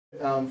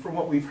From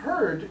what we've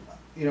heard,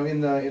 you know, in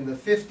the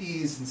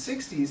 50s and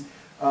 60s,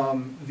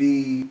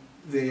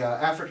 the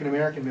African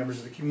American members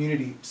of the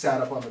community sat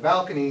up on the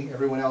balcony.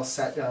 Everyone else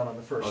sat down on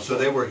the first. Oh, so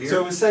they were here.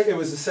 So it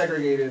was a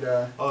segregated.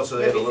 Oh, so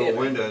they had a little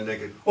window and they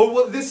could. Oh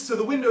well, so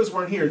the windows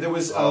weren't here. There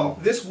was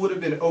this would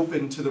have been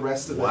open to the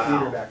rest of the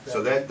theater back then.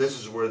 So this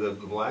is where the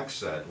blacks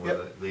sat.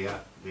 Where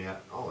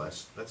yep. Oh,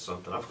 that's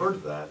something. I've heard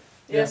of that.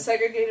 Yeah,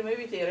 segregated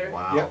movie theater.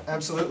 Wow. Yeah,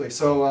 absolutely.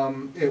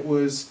 So it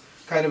was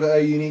kind of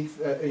a unique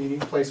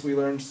place. We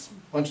learned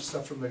a bunch of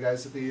stuff from the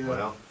guys at the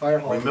fire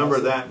hall. Remember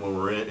that when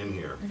we're in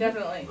here.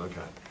 Definitely.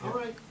 Okay. All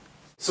right.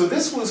 So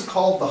this was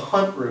called the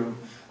Hunt Room.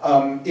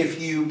 If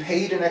you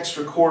paid an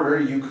extra quarter,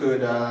 you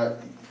could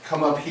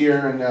come up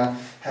here and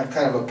have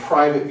kind of a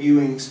private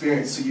viewing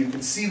experience. So you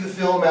could see the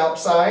film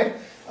outside.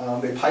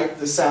 They piped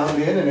the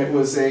sound in, and it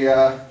was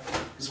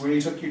where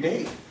you took your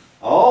date.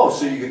 Oh,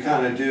 so you could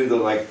kind of do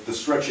the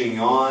stretching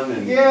on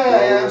and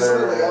yeah,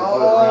 absolutely.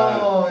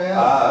 Oh, yeah.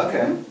 Ah,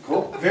 okay,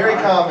 cool. Very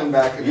common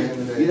back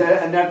in the day.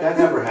 And that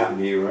never happened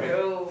to you, right?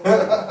 No.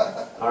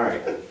 All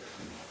right.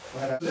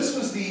 This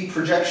was the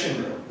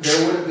projection room.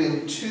 There would have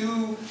been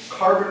 2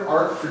 carbon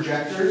arc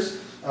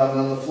projectors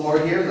on the floor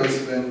here. Those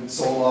have been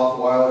sold off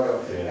a while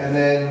ago. Yeah. And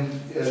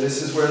then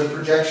this is where the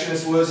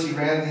projectionist was. He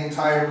ran the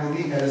entire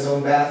movie, had his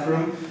own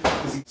bathroom.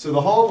 So the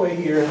hallway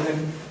here, and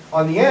then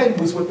on the end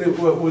was what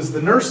was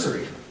the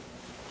nursery.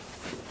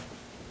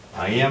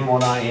 I am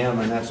what I am,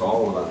 and that's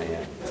all what I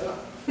am.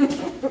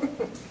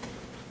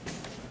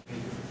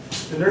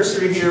 The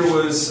nursery here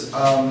was,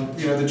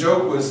 you know, the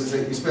joke was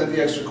that you spent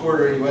the extra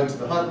quarter and you went to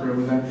the Hunt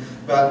Room, and then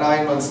about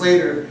 9 months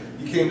later,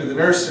 you came to the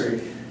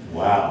nursery.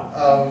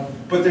 Wow.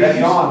 But that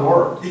yawn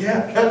worked.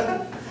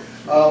 Yeah.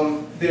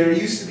 There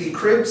used to be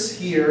cribs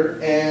here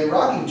and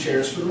rocking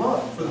chairs for the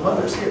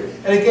mothers here.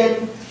 And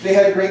again, they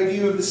had a great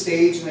view of the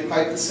stage, and they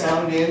piped the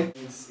sound in.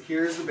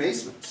 Here's the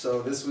basement.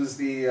 So this was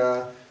the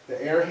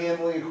air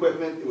handling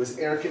equipment. It was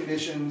air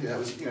conditioned. That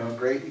was, you know,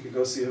 great. You could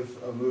go see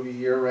a movie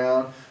year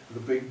round.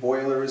 The big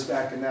boiler is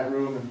back in that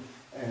room,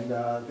 and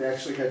they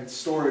actually had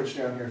storage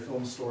down here.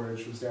 Film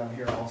storage was down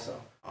here also.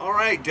 All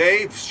right,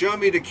 Dave, show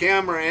me the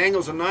camera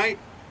angles tonight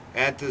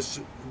at the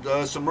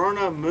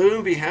Smyrna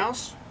Movie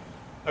House.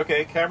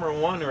 Okay, camera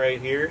 1 right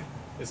here.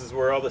 This is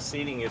where all the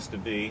seating used to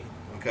be.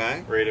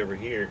 Okay. Right over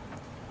here.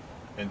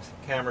 And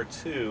camera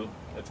 2,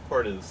 that's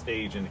part of the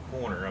stage in the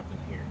corner up in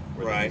here,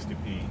 where there used to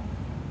be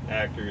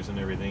actors and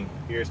everything.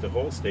 Here's the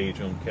whole stage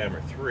on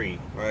camera 3.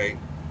 Right.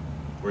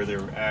 Where there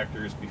were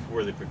actors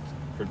before the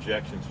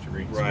projection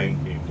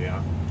screen came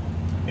down.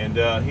 And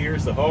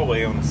here's the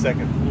hallway on the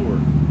 2nd floor.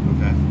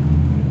 Okay.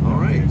 All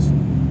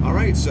right. All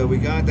right. So we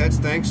got that's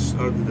thanks.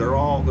 They're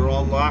all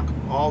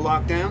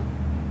locked down.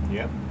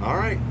 Yep. All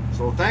right.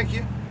 So thank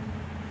you.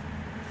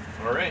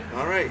 All right.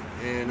 All right.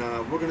 And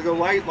we're gonna go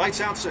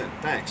lights out soon.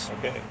 Thanks.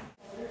 Okay.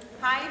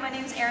 Hi, my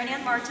name is Erin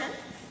Ann Martin,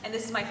 and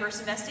this is my first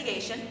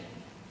investigation.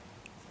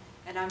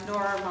 And I'm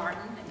Nora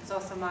Martin, and it's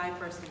also my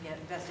first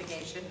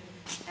investigation.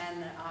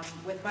 And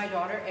with my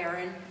daughter,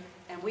 Erin,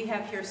 and we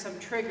have here some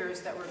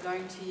triggers that we're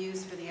going to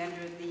use for the end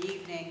of the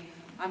evening.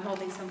 I'm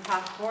holding some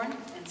popcorn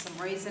and some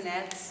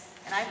Raisinets,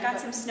 and I've got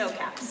some snow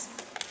caps,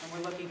 and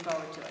we're looking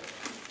forward to it.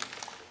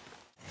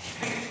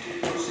 Please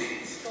take your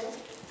seats.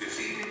 This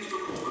evening's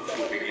performance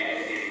will begin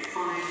in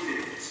 5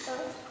 minutes.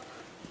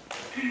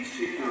 Please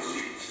take your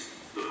seats.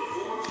 The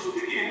performance will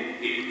begin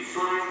in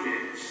 5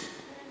 minutes.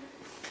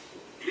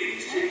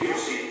 Please take your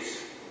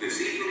seats. This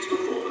evening's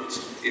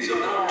performance is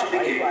about to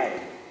begin.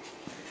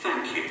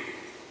 Thank you.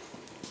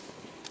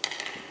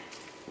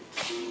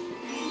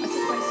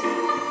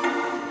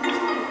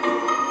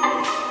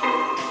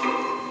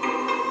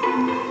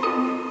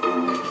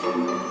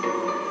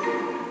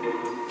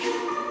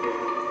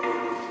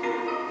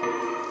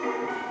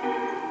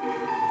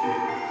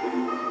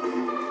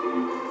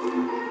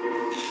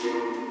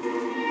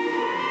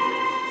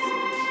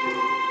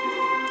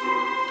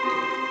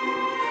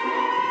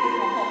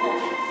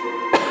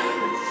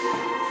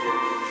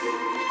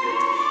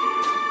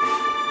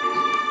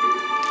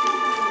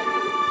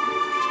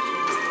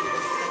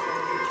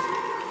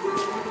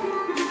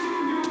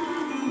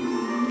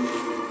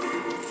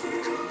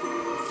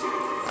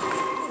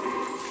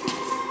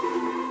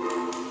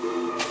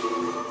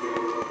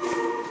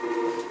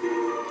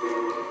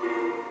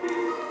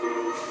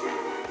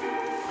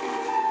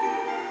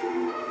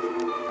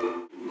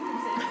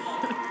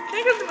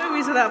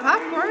 Without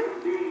popcorn.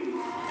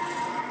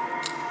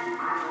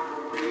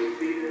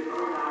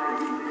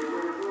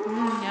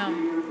 Yum.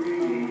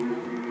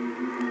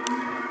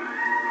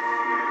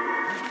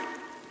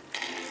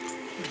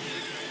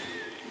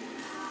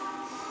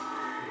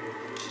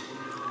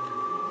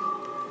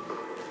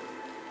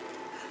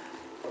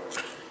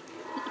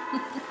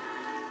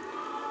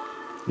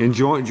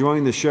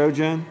 Enjoying the show,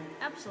 Jen?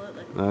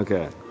 Absolutely.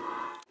 Okay.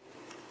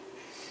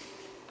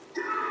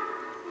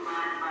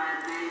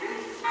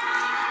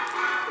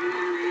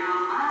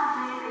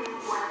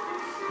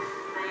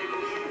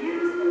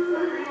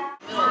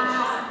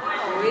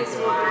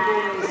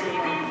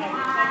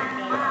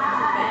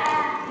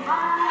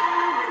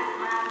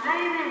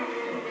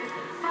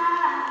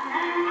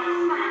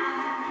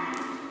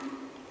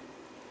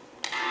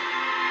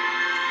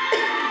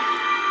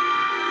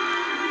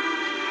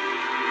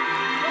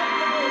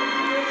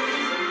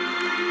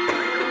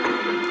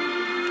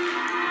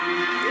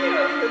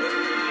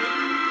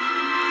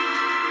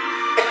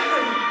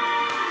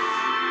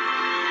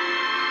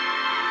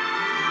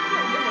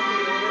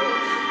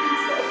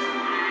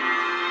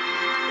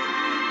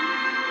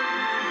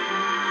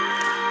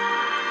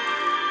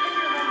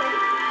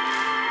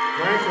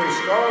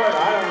 it,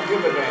 I don't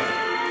give a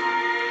damn.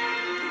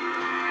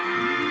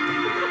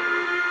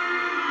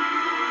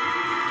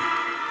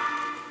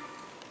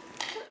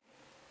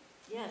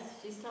 Yes,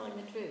 she's telling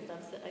the truth.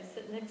 I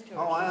sit next to her.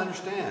 Oh, I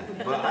understand,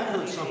 but I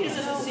heard something.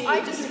 I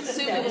just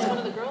assumed it was one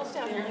of the girls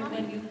down here.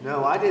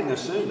 No, I didn't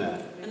assume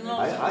that.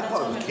 I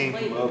thought it came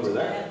from over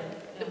there.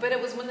 But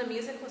it was when the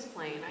music was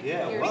playing. I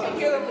Yeah, could it hear was. You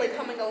someone. hear them like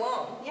humming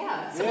along.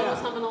 Yeah, someone was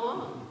Yeah. humming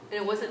along. And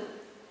it wasn't,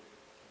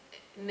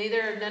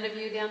 none of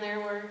you down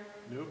there were,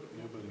 Nope,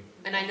 nobody.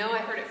 and I know I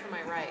heard it from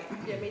my right.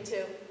 Yeah, me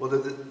too. Well, the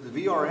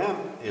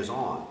VRM is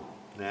on.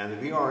 Now, the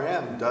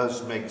VRM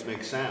does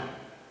make sound.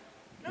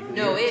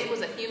 No, it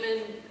was a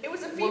human It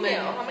was a Woman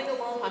female humming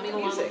along with humming the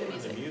along with music. the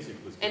music. The music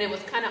was. And it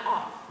was kind of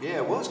off. Yeah,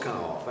 it was kind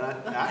of off, and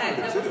I heard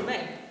it too.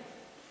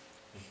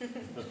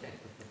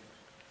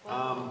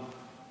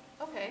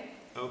 Okay,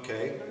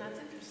 Okay, well, that's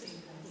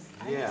interesting.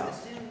 yeah.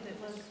 Assumed it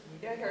was.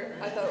 Yeah, I heard.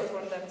 I thought it was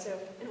one of them too.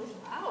 And it was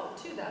loud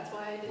too, that's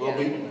why I didn't. Well,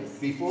 think it was.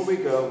 before we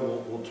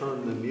go, we'll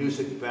turn the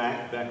music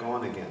back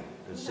on again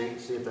and see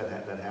if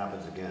that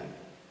happens again.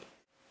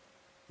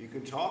 You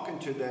can talk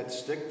into that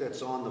stick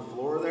that's on the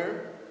floor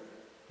there.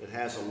 It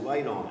has a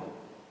light on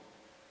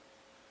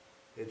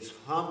it. It's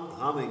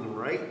humming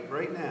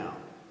right now.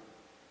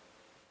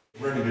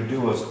 Ready to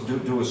do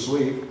a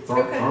sweep,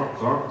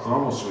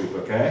 thermal sweep,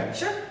 okay?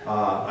 Sure.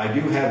 I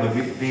do have a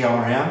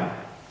VRM.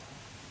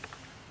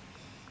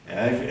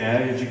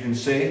 As you can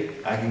see,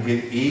 I can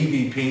get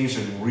EVPs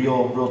in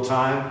real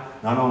time.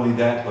 Not only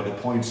that, but it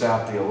points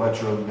out the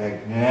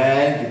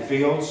electromagnetic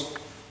fields,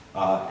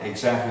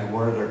 exactly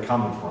where they're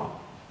coming from.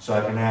 So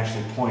I can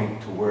actually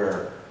point to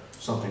where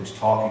something's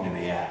talking to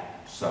me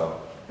at. So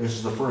this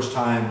is the first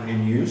time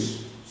in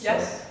use. So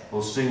Yes.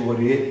 we'll see what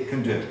it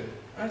can do.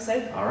 I'm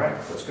excited. All right,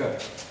 that's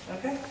good.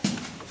 Okay.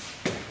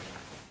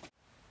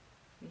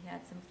 We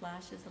had some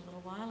flashes a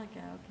little while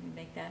ago. Can you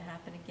make that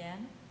happen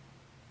again?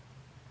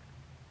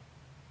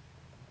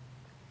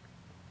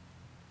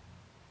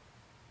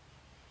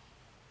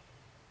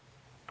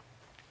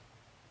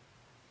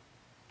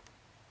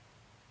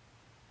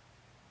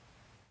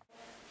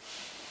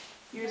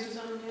 Yours is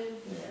on, Jen?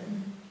 Yeah.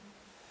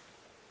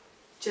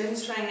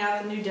 Jen's trying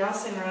out the new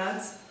dowsing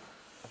rods.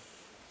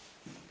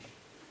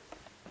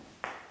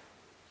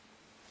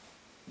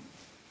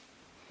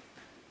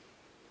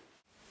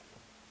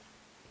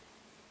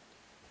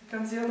 Here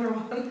comes the other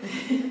one.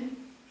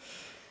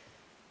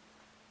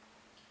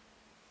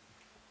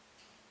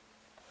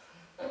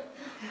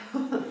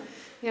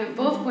 Yeah,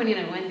 both pointing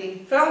at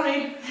Wendy. Found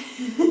me.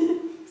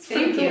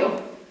 Thank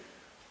you.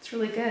 It's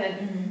really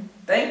good.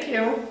 Thank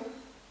you.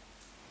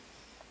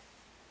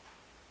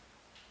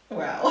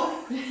 Wow.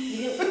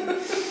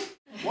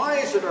 Why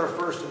is it our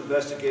first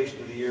investigation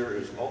of the year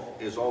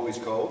is always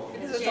cold?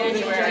 Because it's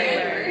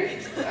January.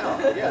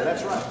 Oh, yeah,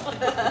 that's right.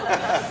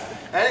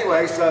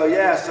 Anyway, so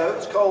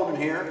it's cold in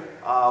here.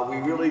 We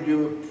really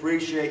do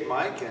appreciate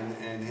Mike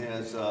and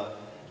his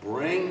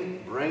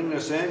bring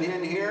us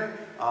in here.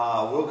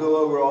 We'll go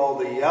over all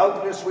the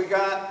outness we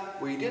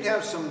got. We did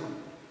have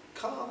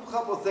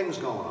couple of things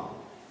going on.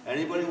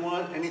 Anybody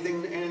want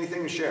anything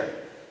to share?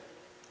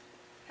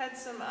 Had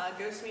some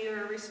ghost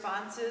meter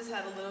responses,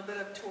 had a little bit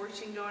of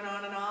torching going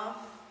on and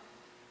off.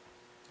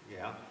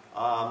 Yeah.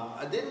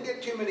 I didn't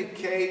get too many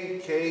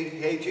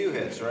K2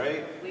 hits,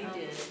 right? We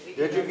did. We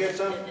Did you get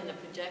some? In the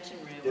projection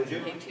room. Did you?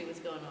 K2 was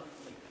going off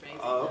like crazy.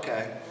 Oh,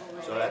 okay.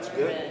 So that's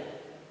good.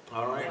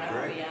 All right,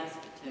 great. We asked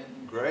it to.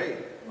 Great.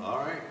 All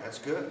right, that's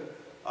good.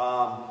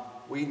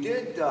 We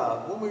did,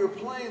 when we were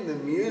playing the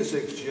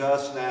music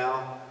just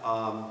now,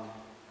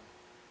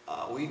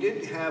 we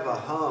did have a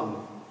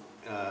hum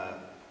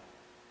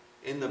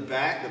in the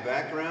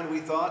background, we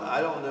thought.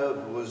 I don't know if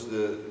it was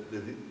the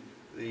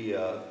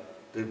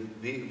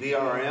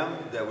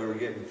VRM that we were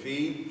getting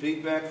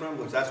feedback from,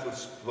 which that's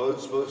what's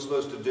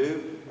supposed to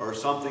do, or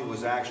something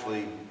was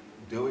actually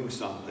doing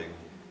something.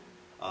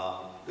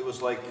 It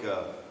was like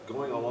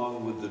going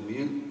along with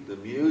the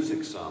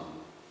music some,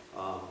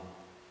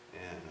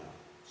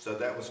 so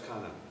that was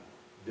kind of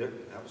weird.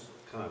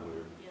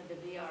 Yeah, the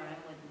VRM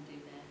wouldn't do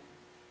that.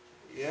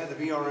 Yeah, the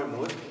VRM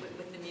would.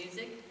 With the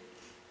music?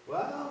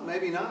 Well,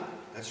 maybe not.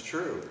 That's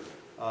true.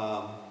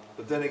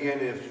 But then again,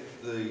 if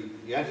the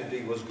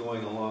entity was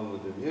going along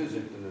with the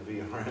music, then the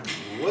VRM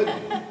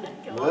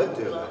would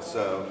do it.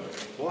 So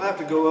we'll have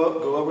to go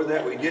over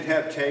that. We did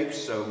have tapes,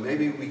 so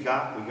maybe we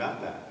got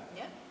that.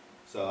 Yeah.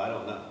 So I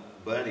don't know.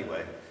 But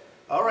anyway,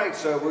 all right.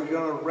 So we're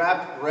going to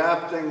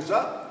wrap things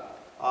up.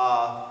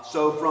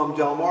 So from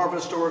Delmarva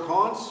Historic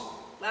Haunts.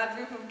 Loud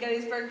group of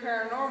Gettysburg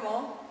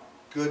Paranormal.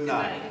 Good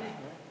night.